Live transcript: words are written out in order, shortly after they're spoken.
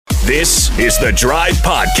This is the Drive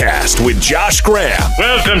Podcast with Josh Graham.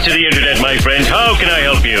 Welcome to the internet, my friend. How can I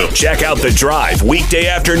help you? Check out the Drive weekday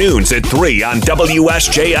afternoons at 3 on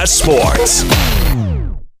WSJS Sports.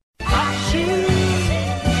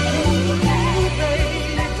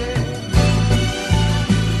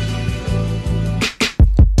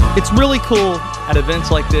 It's really cool at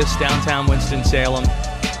events like this, downtown Winston-Salem,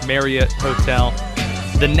 Marriott Hotel.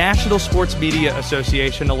 The National Sports Media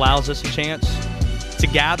Association allows us a chance to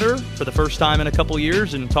gather for the first time in a couple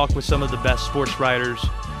years and talk with some of the best sports writers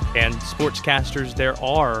and sportscasters there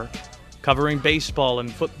are, covering baseball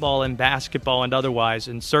and football and basketball and otherwise.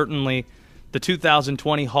 And certainly the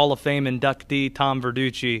 2020 Hall of Fame inductee, Tom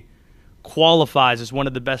Verducci, qualifies as one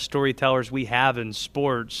of the best storytellers we have in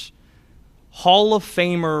sports. Hall of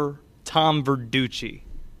Famer Tom Verducci.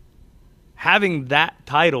 Having that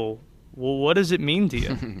title, well, what does it mean to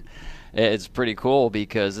you? It's pretty cool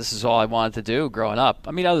because this is all I wanted to do growing up.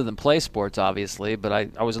 I mean, other than play sports, obviously, but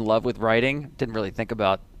I was in love with writing. Didn't really think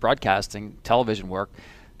about broadcasting, television work.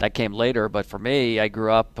 That came later, but for me, I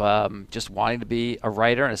grew up just wanting to be a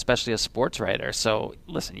writer, and especially a sports writer. So,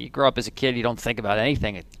 listen, you grow up as a kid, you don't think about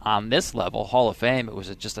anything on this level. Hall of Fame, it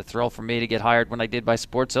was just a thrill for me to get hired when I did by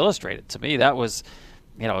Sports Illustrated. To me, that was,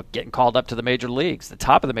 getting called up to the major leagues, the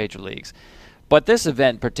top of the major leagues. But this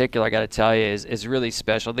event in particular, I got to tell you, is really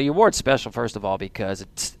special. The award's special, first of all, because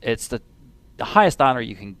it's the highest honor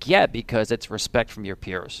you can get because it's respect from your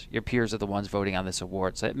peers. Your peers are the ones voting on this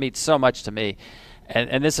award. So it means so much to me.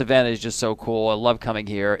 And this event is just so cool. I love coming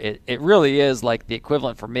here. It really is like the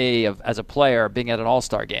equivalent for me of, as a player, being at an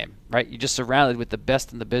all-star game, right? You're just surrounded with the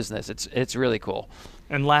best in the business. It's really cool.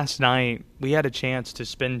 And last night, we had a chance to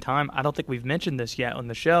spend time. I don't think we've mentioned this yet on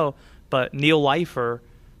the show, but Neil Leifer,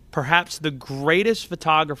 perhaps the greatest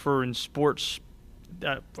photographer in sports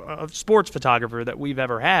photographer that we've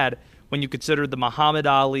ever had, when you consider the Muhammad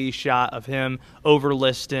Ali shot of him over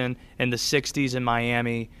Liston in the 60s in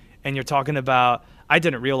Miami. And you're talking about, I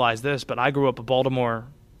didn't realize this, but I grew up a Baltimore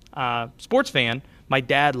sports fan. My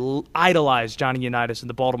dad idolized Johnny Unitas and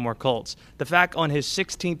the Baltimore Colts. The fact on his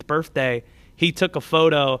 16th birthday, he took a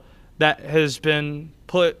photo that has been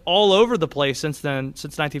put all over the place since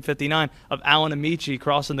 1959, of Alan Amici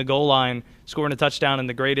crossing the goal line, scoring a touchdown in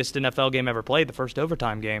the greatest NFL game ever played, the first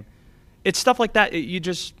overtime game. It's stuff like that you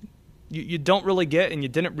don't really get, and you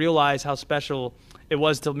didn't realize how special it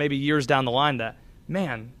was till maybe years down the line that,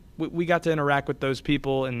 man, we got to interact with those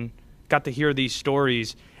people and got to hear these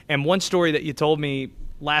stories. And one story that you told me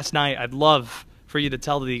last night, I'd love for you to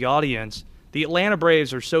tell to the audience. The Atlanta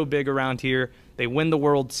Braves are so big around here. They win the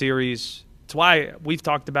World Series. It's why we've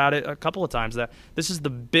talked about it a couple of times, that this is the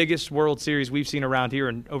biggest World Series we've seen around here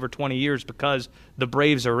in over 20 years because the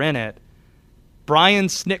Braves are in it. Brian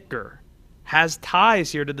Snitker has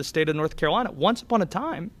ties here to the state of North Carolina. Once upon a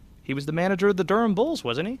time, he was the manager of the Durham Bulls,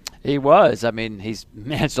 wasn't he? He was. I mean, he's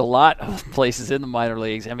managed a lot of places in the minor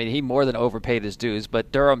leagues. I mean, he more than overpaid his dues,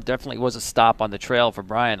 but Durham definitely was a stop on the trail for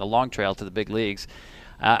Brian, a long trail to the big leagues.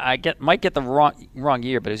 Might get the wrong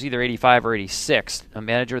year, but it was either 85 or 86, a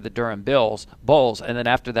manager of the Durham Bulls, and then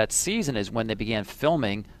after that season is when they began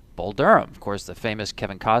filming Bull Durham. Of course, the famous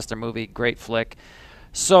Kevin Costner movie, great flick.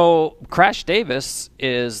 So Crash Davis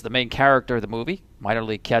is the main character of the movie, minor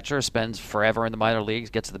league catcher, spends forever in the minor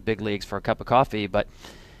leagues, gets to the big leagues for a cup of coffee, but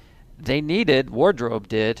Wardrobe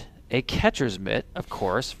did, a catcher's mitt, of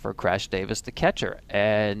course, for Crash Davis, the catcher.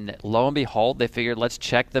 And lo and behold, they figured, let's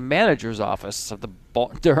check the manager's office of the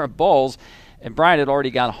Durham Bulls. And Brian had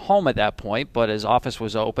already gone home at that point, but his office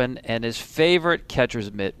was open, and his favorite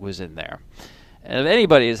catcher's mitt was in there. And if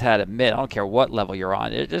anybody has had a mitt, I don't care what level you're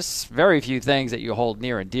on, there's just very few things that you hold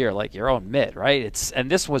near and dear, like your own mitt, right? And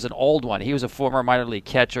this was an old one. He was a former minor league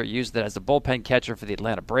catcher, used it as the bullpen catcher for the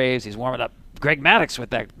Atlanta Braves. He's warming up Greg Maddux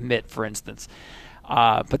with that mitt, for instance.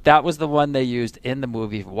 But that was the one they used in the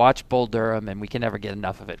movie. Watch Bull Durham, and we can never get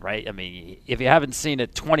enough of it, right? I mean, if you haven't seen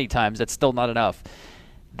it 20 times, that's still not enough.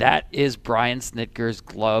 That is Brian Snitker's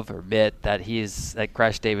glove or mitt that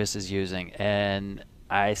Crash Davis is using. And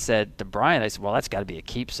I said to Brian, well, that's got to be a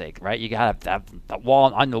keepsake, right? You got to have a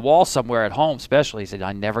wall on the wall somewhere at home, especially. He said,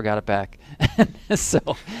 I never got it back.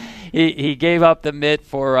 So he gave up the mitt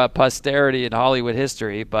for posterity in Hollywood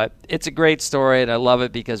history. But it's a great story, and I love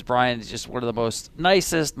it because Brian is just one of the most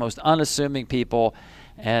nicest, most unassuming people.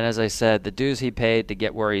 And as I said, the dues he paid to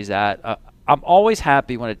get where he's at. I'm always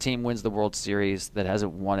happy when a team wins the World Series that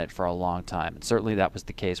hasn't won it for a long time. And certainly that was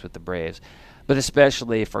the case with the Braves. But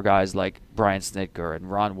especially for guys like Brian Snitker and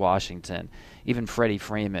Ron Washington, even Freddie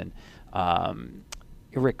Freeman,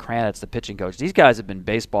 Rick Kranitz, the pitching coach. These guys have been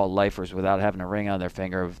baseball lifers without having a ring on their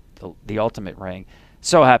finger, of the ultimate ring.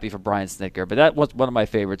 So happy for Brian Snitker. But that was one of my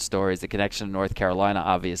favorite stories, the connection to North Carolina,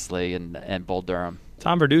 obviously, and Bull Durham.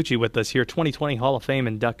 Tom Verducci with us here, 2020 Hall of Fame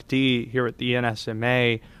inductee here at the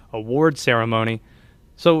NSMA award ceremony.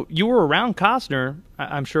 So you were around Costner,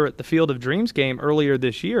 I'm sure, at the Field of Dreams game earlier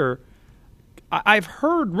this year. I've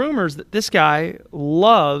heard rumors that this guy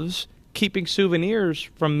loves keeping souvenirs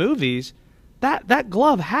from movies. That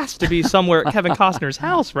glove has to be somewhere at Kevin Costner's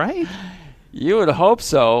house, right? You would hope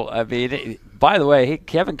so. I mean, by the way,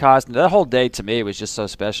 Kevin Costner, that whole day to me was just so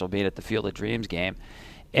special being at the Field of Dreams game.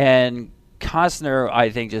 And Costner, I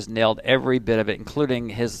think, just nailed every bit of it, including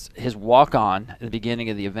his walk-on at the beginning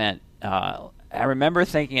of the event. I remember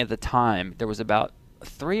thinking at the time there was about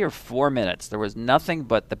 3 or 4 minutes. There was nothing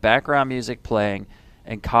but the background music playing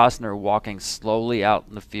and Costner walking slowly out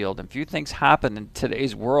in the field. And few things happen in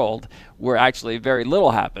today's world where actually very little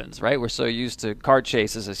happens, right? We're so used to car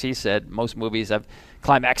chases, as he said. Most movies have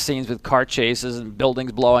climax scenes with car chases and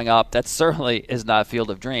buildings blowing up. That certainly is not Field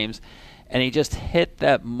of Dreams. And he just hit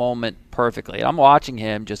that moment perfectly. And I'm watching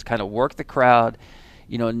him just kind of work the crowd,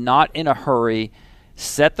 not in a hurry,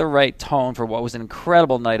 set the right tone for what was an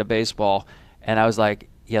incredible night of baseball. And I was like,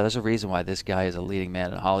 yeah, there's a reason why this guy is a leading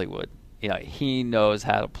man in Hollywood. He knows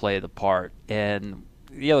how to play the part. And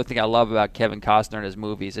the other thing I love about Kevin Costner and his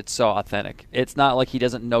movies, it's so authentic. It's not like he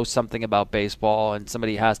doesn't know something about baseball and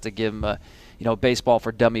somebody has to give him a Baseball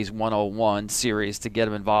for Dummies 101 series to get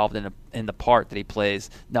him involved in the part that he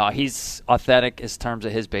plays. No, he's authentic in terms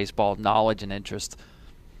of his baseball knowledge and interest.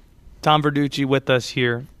 Tom Verducci with us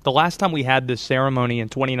here. The last time we had this ceremony in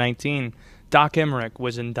 2019, Doc Emmerich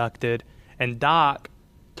was inducted, and Doc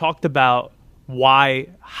talked about why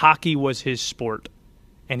hockey was his sport.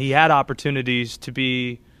 And he had opportunities to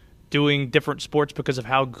be doing different sports because of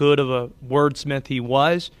how good of a wordsmith he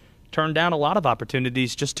was. Turned down a lot of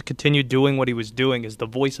opportunities just to continue doing what he was doing as the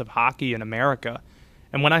voice of hockey in America.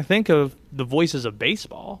 And when I think of the voices of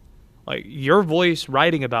baseball, like your voice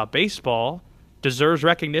writing about baseball deserves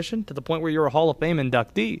recognition to the point where you're a Hall of Fame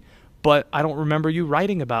inductee, but I don't remember you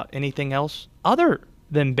writing about anything else other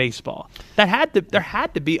than baseball. There had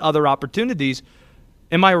to be other opportunities.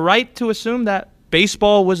 Am I right to assume that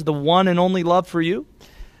baseball was the one and only love for you?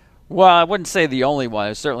 Well, I wouldn't say the only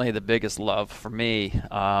one. It's certainly the biggest love for me.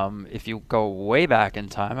 If you go way back in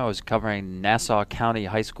time, I was covering Nassau County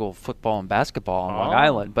High School football and basketball on Long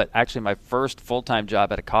Island. But actually, my first full-time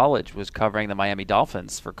job at a college was covering the Miami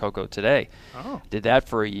Dolphins for Coco Today. Did that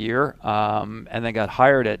for a year, and then got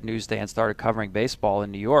hired at Newsday and started covering baseball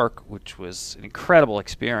in New York, which was an incredible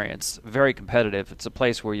experience. Very competitive. It's a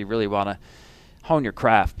place where you really want to hone your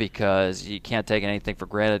craft because you can't take anything for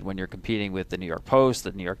granted when you're competing with the New York Post,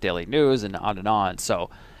 the New York Daily News, and on and on. So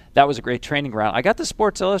that was a great training ground. I got to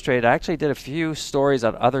Sports Illustrated. I actually did a few stories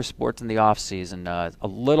on other sports in the off season, a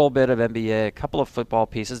little bit of NBA, a couple of football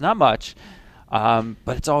pieces, not much,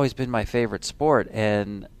 but it's always been my favorite sport.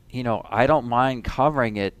 And I don't mind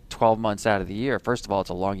covering it 12 months out of the year. First of all, it's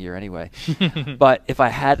a long year anyway. But if I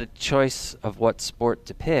had a choice of what sport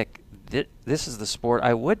to pick, this is the sport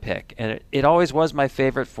I would pick. And it always was my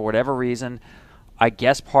favorite for whatever reason. I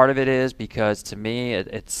guess part of it is because to me,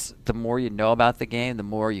 it's the more you know about the game, the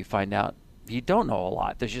more you find out you don't know a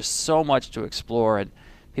lot. There's just so much to explore. And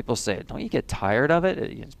people say, don't you get tired of it?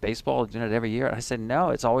 It's baseball, doing it every year. And I said, no,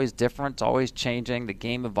 it's always different. It's always changing. The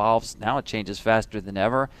game evolves. Now it changes faster than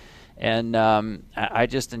ever. And I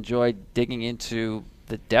just enjoy digging into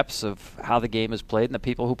the depths of how the game is played and the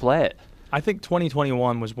people who play it. I think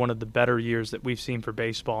 2021 was one of the better years that we've seen for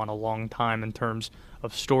baseball in a long time in terms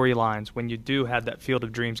of storylines. When you do have that Field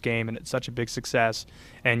of Dreams game and it's such a big success,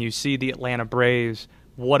 and you see the Atlanta Braves,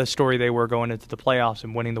 what a story they were going into the playoffs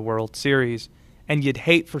and winning the World Series, and you'd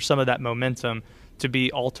hate for some of that momentum to be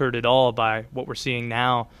altered at all by what we're seeing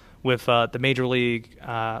now with the Major League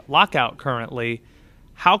lockout currently.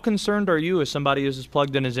 How concerned are you as somebody who's as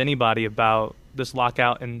plugged in as anybody about this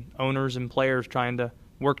lockout and owners and players trying to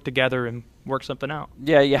work together and work something out?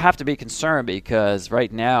 Yeah, you have to be concerned because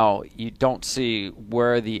right now you don't see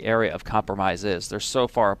where the area of compromise is. They're so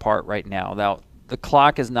far apart right now. Now, the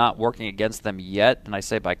clock is not working against them yet, and I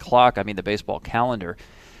say by clock, I mean the baseball calendar.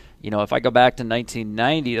 If I go back to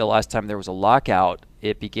 1990, the last time there was a lockout,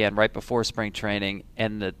 it began right before spring training,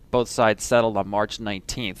 and both sides settled on March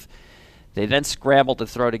 19th. They then scrambled to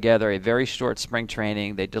throw together a very short spring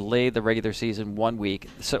training. They delayed the regular season 1 week.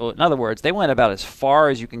 So, in other words, they went about as far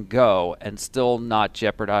as you can go and still not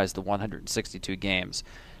jeopardize the 162 games.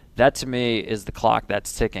 That, to me, is the clock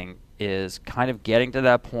that's ticking, is kind of getting to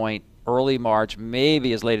that point early March,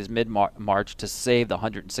 maybe as late as mid-March, to save the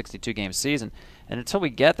 162-game season. And until we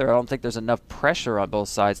get there, I don't think there's enough pressure on both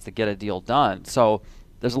sides to get a deal done. So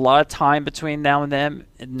There's a lot of time between now and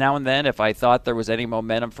then. If I thought there was any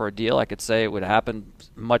momentum for a deal, I could say it would happen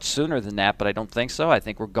much sooner than that, but I don't think so. I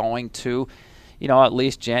think we're going to, at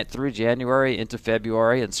least through January into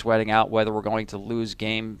February and sweating out whether we're going to lose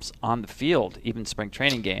games on the field, even spring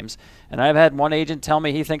training games. And I've had one agent tell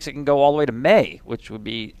me he thinks it can go all the way to May, which would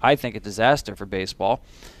be, I think, a disaster for baseball.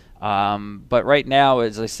 But right now,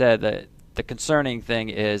 as I said, the concerning thing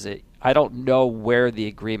is I don't know where the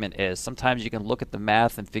agreement is. Sometimes you can look at the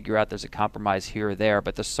math and figure out there's a compromise here or there,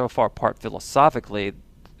 but they're so far apart philosophically,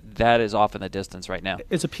 that is off in the distance right now.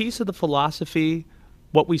 Is a piece of the philosophy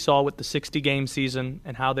what we saw with the 60-game season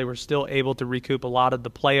and how they were still able to recoup a lot of the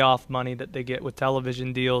playoff money that they get with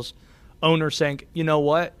television deals? Owners saying, you know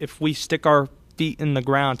what, if we stick our feet in the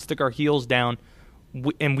ground, stick our heels down,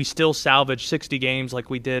 and we still salvage 60 games like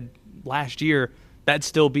we did last year, that'd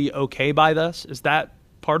still be okay by us? Is that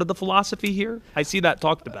part of the philosophy here? I see that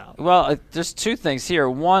talked about. Well, there's two things here.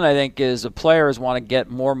 One, I think, is the players want to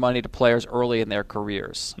get more money to players early in their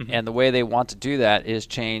careers. Mm-hmm. And the way they want to do that is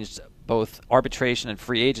change both arbitration and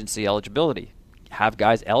free agency eligibility. Have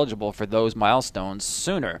guys eligible for those milestones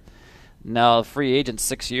sooner. Now, the free agent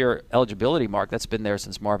 6-year eligibility mark, that's been there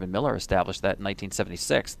since Marvin Miller established that in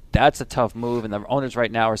 1976. That's a tough move, and the owners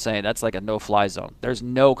right now are saying that's like a no-fly zone. There's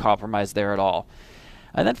no compromise there at all.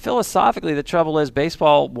 And then philosophically, the trouble is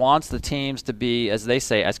baseball wants the teams to be, as they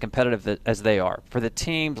say, as competitive as they are. For the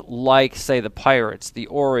teams like, say, the Pirates, the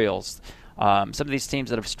Orioles, some of these teams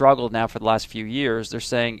that have struggled now for the last few years, they're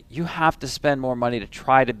saying you have to spend more money to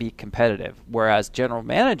try to be competitive. Whereas general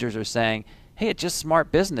managers are saying, hey, it's just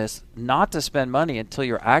smart business not to spend money until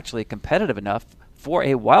you're actually competitive enough for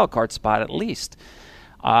a wild card spot at least.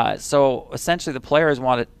 So essentially the players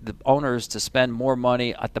wanted the owners to spend more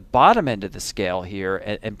money at the bottom end of the scale here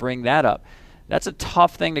and bring that up. That's a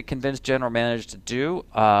tough thing to convince general managers to do,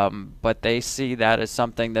 but they see that as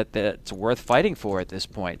something that's worth fighting for at this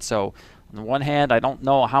point. So on the one hand, I don't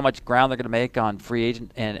know how much ground they're going to make on free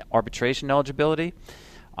agent and arbitration eligibility.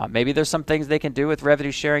 Maybe there's some things they can do with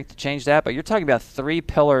revenue sharing to change that, but you're talking about 3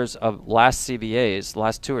 pillars of last CBAs, the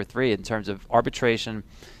last 2 or 3 in terms of arbitration,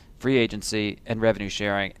 free agency, and revenue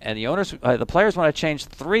sharing. And the players want to change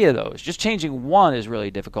 3 of those. Just changing 1 is really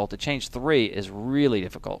difficult. To change 3 is really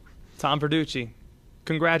difficult. Tom Verducci,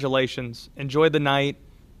 congratulations. Enjoy the night.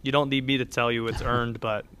 You don't need me to tell you it's earned,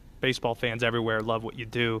 but baseball fans everywhere love what you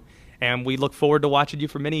do. And we look forward to watching you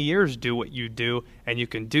for many years do what you do, and you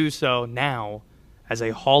can do so now as a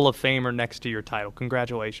Hall of Famer next to your title.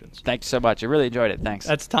 Congratulations. Thanks so much. I really enjoyed it. Thanks.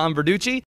 That's Tom Verducci.